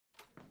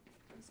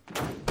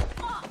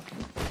Oh!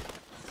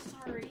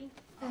 Sorry.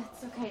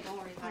 It's okay, don't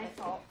worry about it.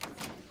 My fault.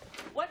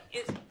 What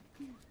is...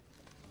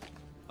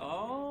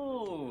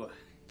 Oh,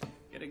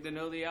 getting to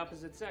know the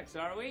opposite sex,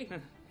 are we?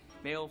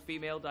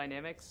 Male-female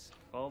dynamics,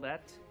 all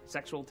that,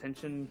 sexual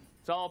tension.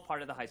 It's all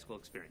part of the high school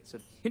experience. So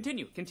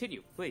continue,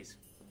 please.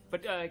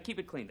 But keep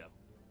it clean, though.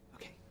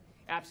 Okay,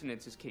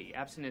 abstinence is key.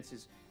 Abstinence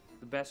is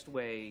the best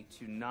way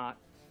to not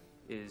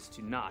is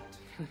to not.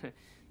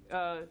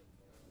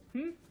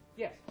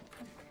 Yes.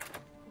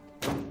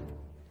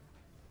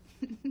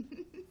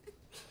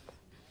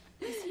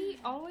 Is he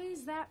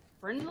always that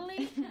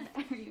friendly?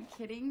 Are you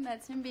kidding?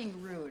 That's him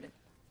being rude.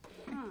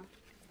 Huh.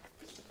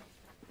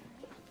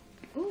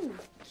 Ooh,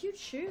 cute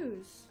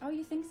shoes. Oh,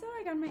 you think so?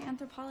 I got 'em in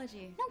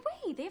anthropology. No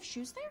way, they have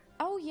shoes there?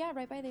 Oh, yeah,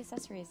 right by the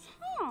accessories.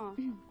 Huh.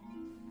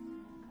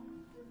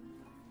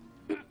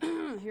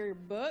 Here are your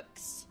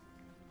books.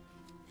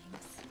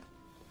 Thanks.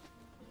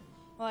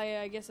 Well,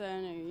 I guess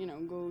I,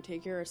 go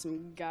take care of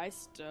some guy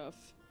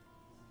stuff.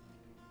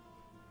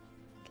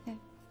 Okay.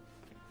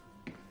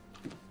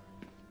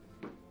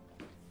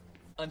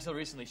 Until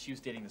recently, she was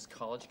dating this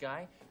college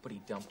guy, but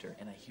he dumped her,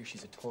 and I hear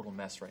she's a total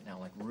mess right now,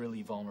 like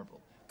really vulnerable.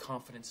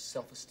 Confidence,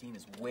 self-esteem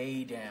is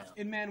way down.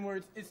 In man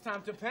words, it's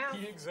time to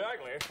pound.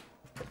 Exactly.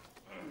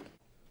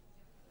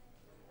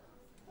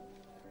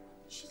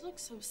 She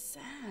looks so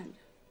sad.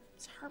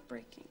 It's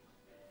heartbreaking.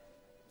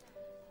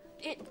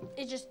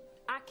 It just,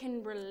 I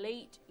can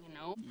relate,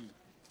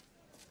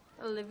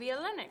 Olivia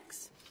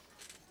Lennox.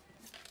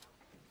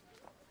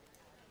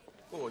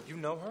 Oh, you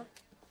know her?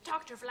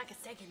 Talked to her for like a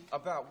second.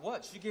 About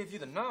what? She gave you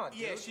the nod.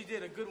 Yeah, dude. she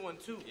did a good one,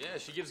 too. Yeah,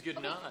 she gives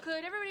good nod.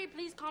 Could everybody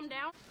please calm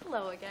down?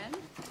 Hello again.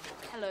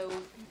 Hello.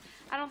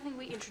 I don't think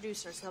we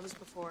introduced ourselves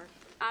before.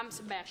 I'm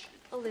Sebastian.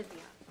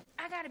 Olivia.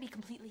 I gotta be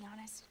completely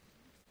honest.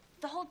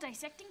 The whole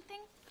dissecting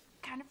thing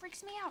kind of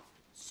freaks me out.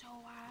 So,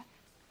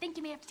 think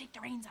you may have to take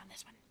the reins on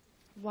this one.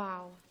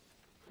 Wow.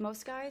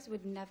 Most guys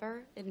would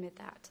never admit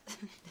that.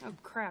 Oh,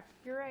 crap.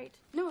 You're right.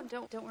 No,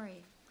 don't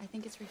worry. I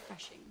think it's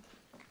refreshing.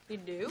 You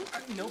do?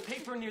 No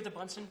paper near the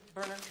Bunsen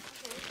burner.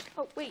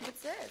 Oh, wait.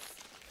 What's this?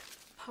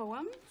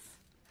 Poems?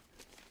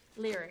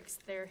 Lyrics.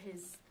 They're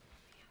his...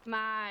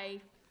 My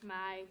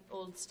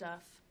old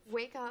stuff.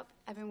 Wake up.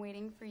 I've been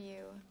waiting for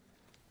you.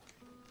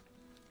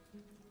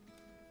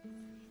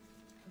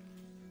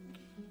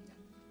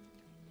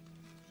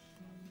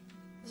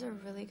 Those are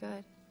really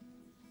good.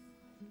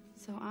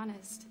 So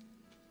honest.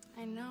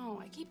 I know.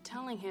 I keep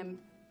telling him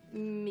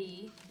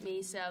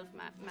myself.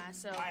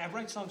 I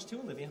write songs too,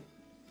 Olivia.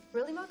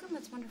 Really, Malcolm?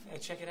 That's wonderful. Hey,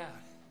 check it out.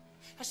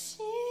 I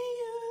see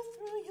you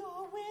through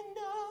your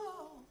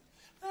window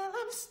while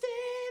I'm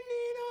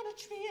standing on a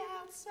tree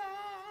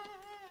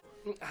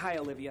outside. Hi,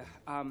 Olivia.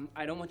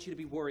 I don't want you to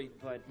be worried,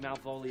 but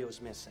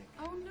Malvolio's missing.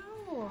 Oh,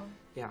 no.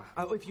 Yeah.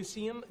 If you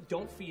see him,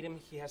 don't feed him.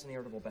 He has an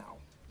irritable bowel.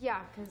 Yeah,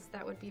 because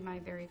that would be my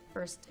very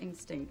first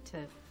instinct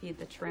to feed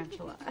the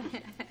tarantula.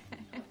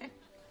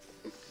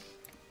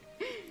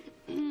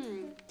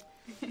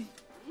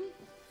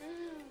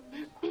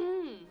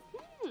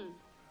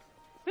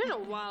 Here's a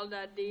wild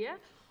idea. Have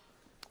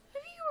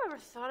you ever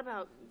thought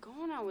about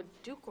going out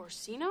with Duke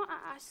Orsino?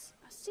 I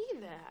see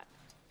that.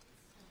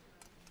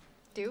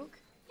 Duke?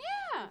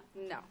 Yeah.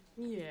 No.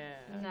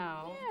 Yeah.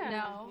 No. Yeah.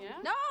 No.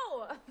 Yeah?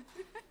 No!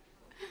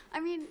 I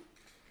mean,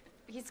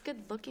 he's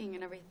good looking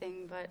and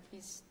everything, but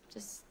he's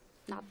just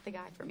not the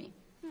guy for me.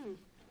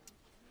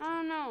 I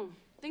don't know.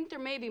 I think there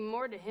may be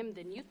more to him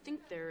than you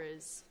think there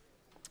is.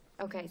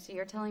 Okay, so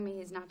you're telling me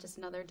he's not just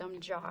another dumb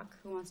jock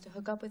who wants to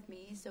hook up with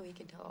me so he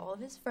can tell all of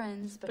his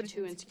friends, but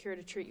Too insecure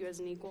to treat you as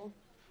an equal.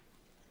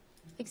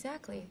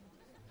 Exactly.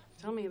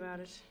 Tell me about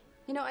it.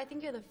 You know, I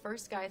think you're the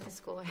first guy at the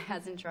school who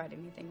hasn't tried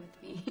anything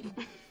with me.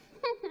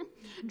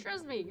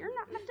 Trust me, you're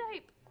not my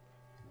type.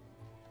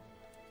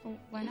 Well,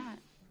 why not?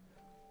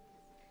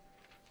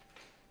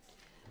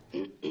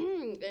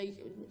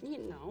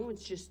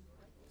 It's just...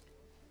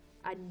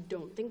 I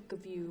don't think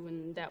of you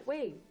in that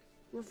way.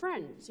 We're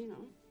friends,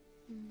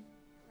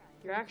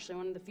 You're actually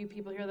one of the few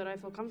people here that I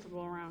feel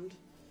comfortable around.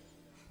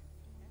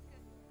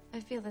 I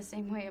feel the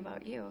same way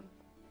about you.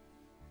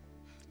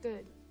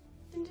 Good.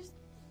 Then just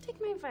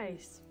take my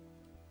advice.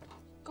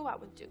 Go out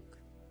with Duke.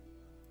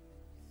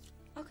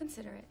 I'll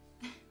consider it.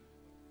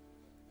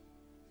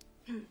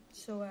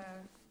 So,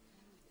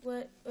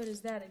 what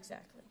is that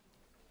exactly?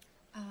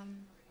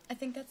 I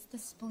think that's the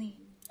spleen.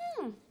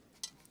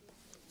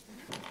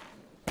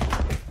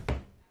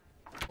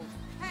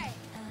 Hey,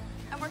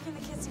 I'm working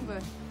the kissing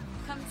booth.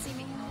 Come see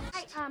me.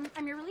 Hi,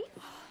 I'm your relief.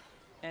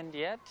 And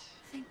yet?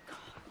 Thank God.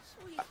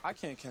 I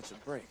can't catch a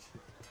break.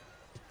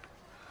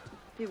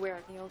 Beware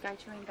of the old guy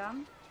chewing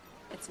gum.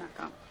 It's not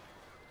gum.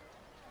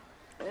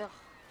 Ugh.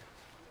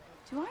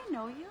 Do I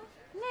know you?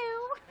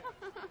 No.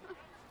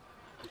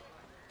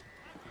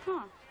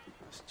 Huh.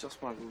 It's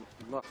just my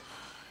luck.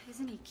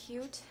 Isn't he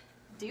cute?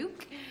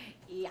 Duke?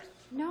 Yeah.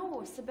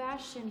 No,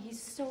 Sebastian.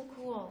 He's so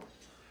cool.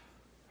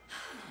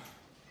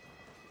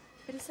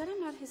 But he said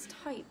I'm not his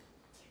type.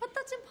 But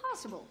that's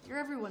impossible. You're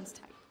everyone's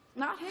type.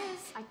 Not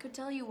his. I could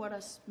tell you what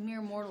us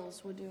mere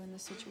mortals would do in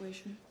this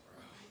situation.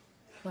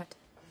 What?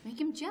 Make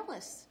him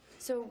jealous.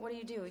 So what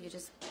do? You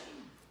just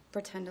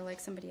pretend to like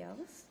somebody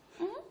else?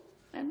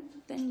 And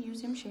then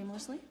use him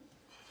shamelessly.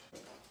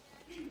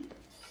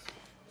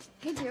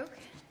 Hey, Duke.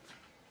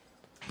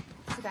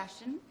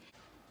 Sebastian.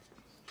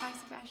 Hi,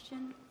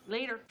 Sebastian.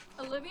 Later.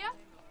 Olivia?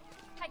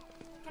 Hi,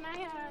 can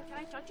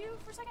I talk to you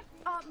for a second?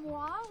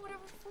 Moi?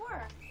 Whatever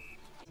for?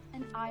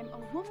 And I'm a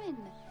woman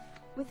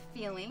with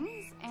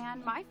feelings,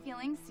 and my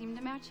feelings seem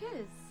to match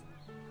his.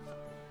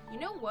 You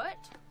know what?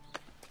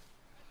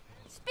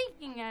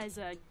 Speaking as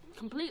a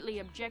completely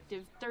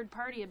objective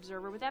third-party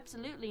observer with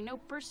absolutely no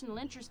personal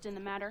interest in the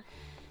matter,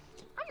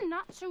 I'm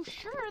not so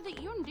sure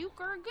that you and Duke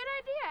are a good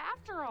idea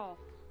after all.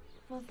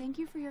 Well, thank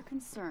you for your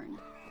concern.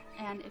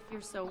 And if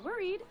you're so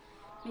worried,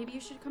 maybe you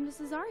should come to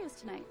Cesaria's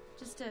tonight,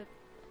 just to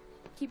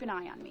keep an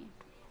eye on me.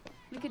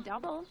 We could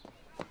double.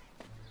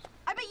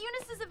 I bet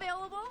Eunice is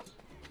available.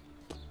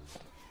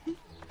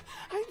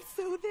 I'm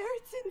so there,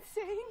 it's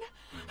insane.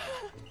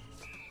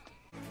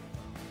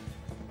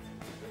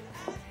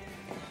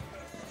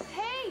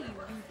 Hey,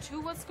 you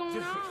two, what's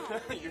going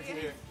on? You're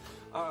here.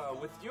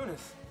 With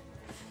Eunice.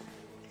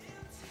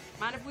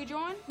 Mind if we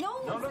join?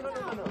 No.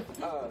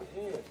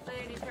 Here.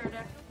 Ladies,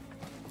 herder.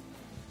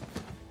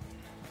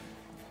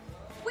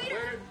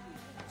 Waiter!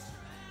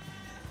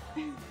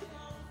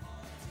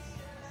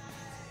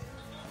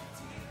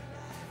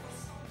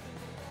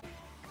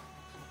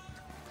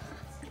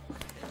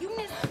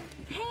 Eunice,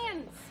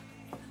 hands!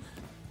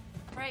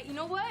 Right, you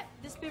know what?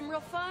 This has been real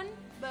fun,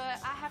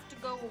 but I have to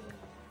go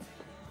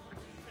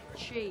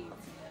shave.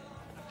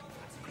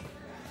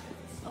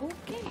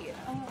 Okay.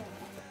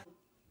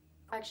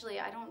 Actually,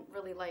 I don't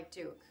really like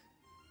Duke.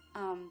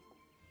 I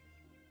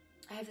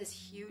have this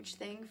huge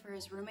thing for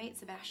his roommate,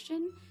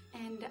 Sebastian,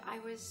 and I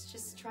was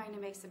just trying to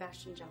make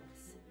Sebastian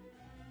jealous.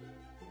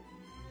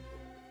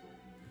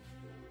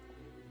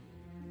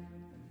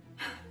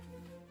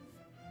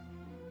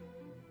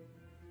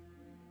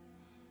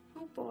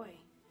 Oh boy.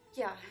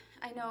 Yeah,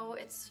 I know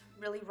it's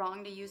really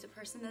wrong to use a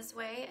person this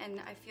way, and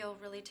I feel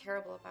really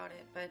terrible about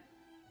it, but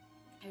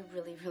I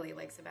really, really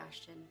like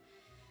Sebastian.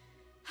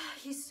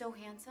 He's so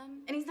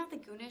handsome, and he's not the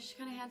goonish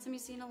kind of handsome you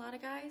see in a lot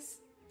of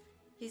guys.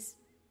 He's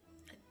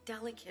a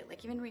delicate,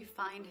 like even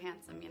refined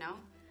handsome, you know?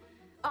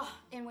 Oh,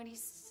 and when he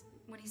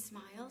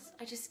smiles,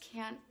 I just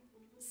can't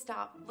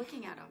stop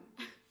looking at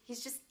him.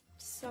 He's just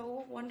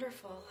so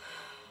wonderful.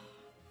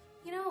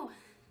 You know,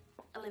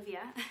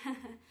 Olivia,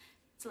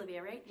 it's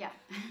Olivia, right? Yeah.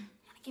 I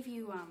want to give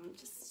you,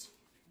 just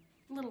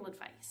a little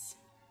advice.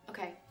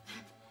 Okay.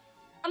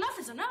 Enough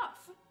is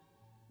enough!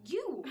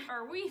 You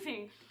are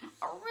weaving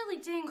a really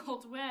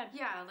tangled web.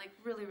 Yeah, like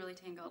really, really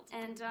tangled.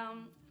 And,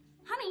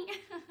 honey, you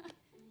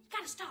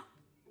gotta stop,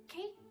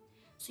 okay?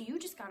 So you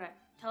just gotta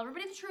tell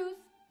everybody the truth,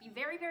 be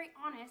very, very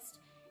honest,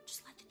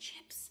 just let the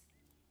chips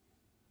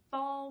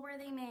fall where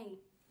they may.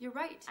 You're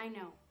right. I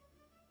know.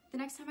 The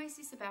next time I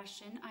see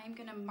Sebastian, I am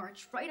gonna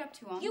march right up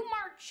to him. You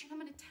march! And I'm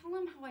gonna tell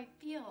him how I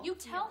feel. You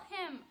tell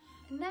him!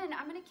 And then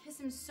I'm gonna kiss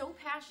him so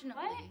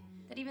passionately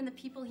that even the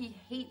people he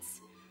hates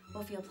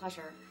will feel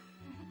pleasure.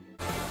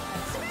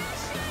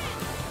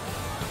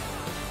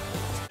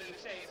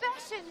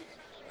 Sebastian!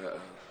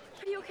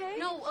 Are you okay?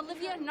 No,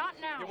 Olivia, not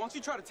now. Yeah, why don't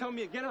you try to tell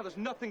me again how there's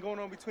nothing going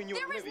on between you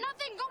and There is Olivia?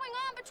 nothing going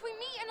on between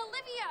me and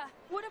Olivia!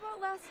 What about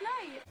last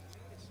night?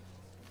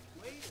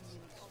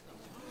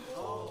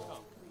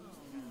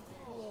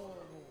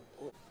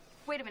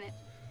 Wait a minute.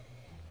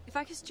 If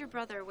I kissed your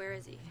brother, where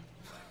is he?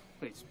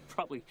 He's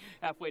probably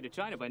halfway to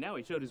China by now.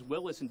 He showed his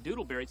Willis and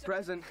Doodleberry.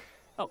 Present.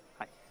 Oh,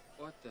 hi.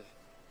 What the?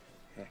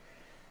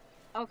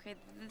 Okay,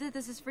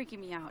 this is freaking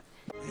me out.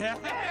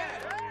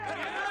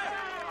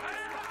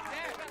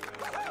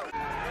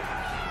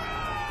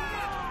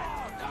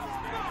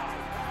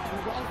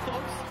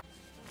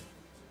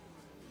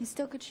 He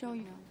still could show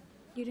you.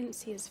 You didn't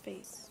see his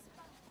face.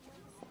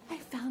 I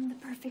found the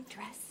perfect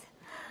dress.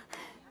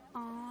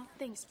 Aw,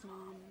 thanks,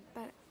 Mom.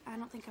 But I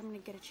don't think I'm gonna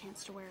get a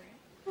chance to wear it.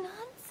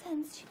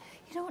 Nonsense.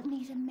 You don't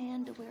need a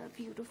man to wear a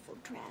beautiful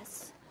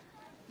dress.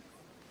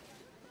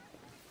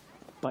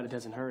 But it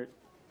doesn't hurt.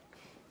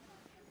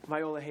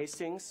 Viola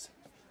Hastings,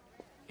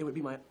 it would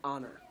be my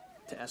honor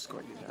to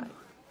escort you tonight.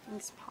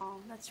 Thanks,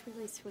 Paul. That's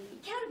really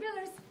sweet.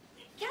 Caterpillars!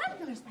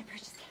 Caterpillars, my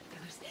precious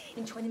caterpillars.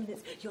 In 20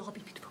 minutes, you'll all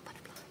be beautiful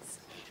butterflies.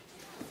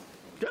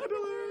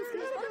 Caterpillars!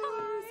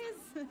 Caterpillars!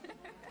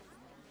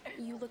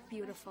 You look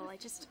beautiful.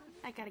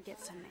 I gotta get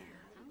some air.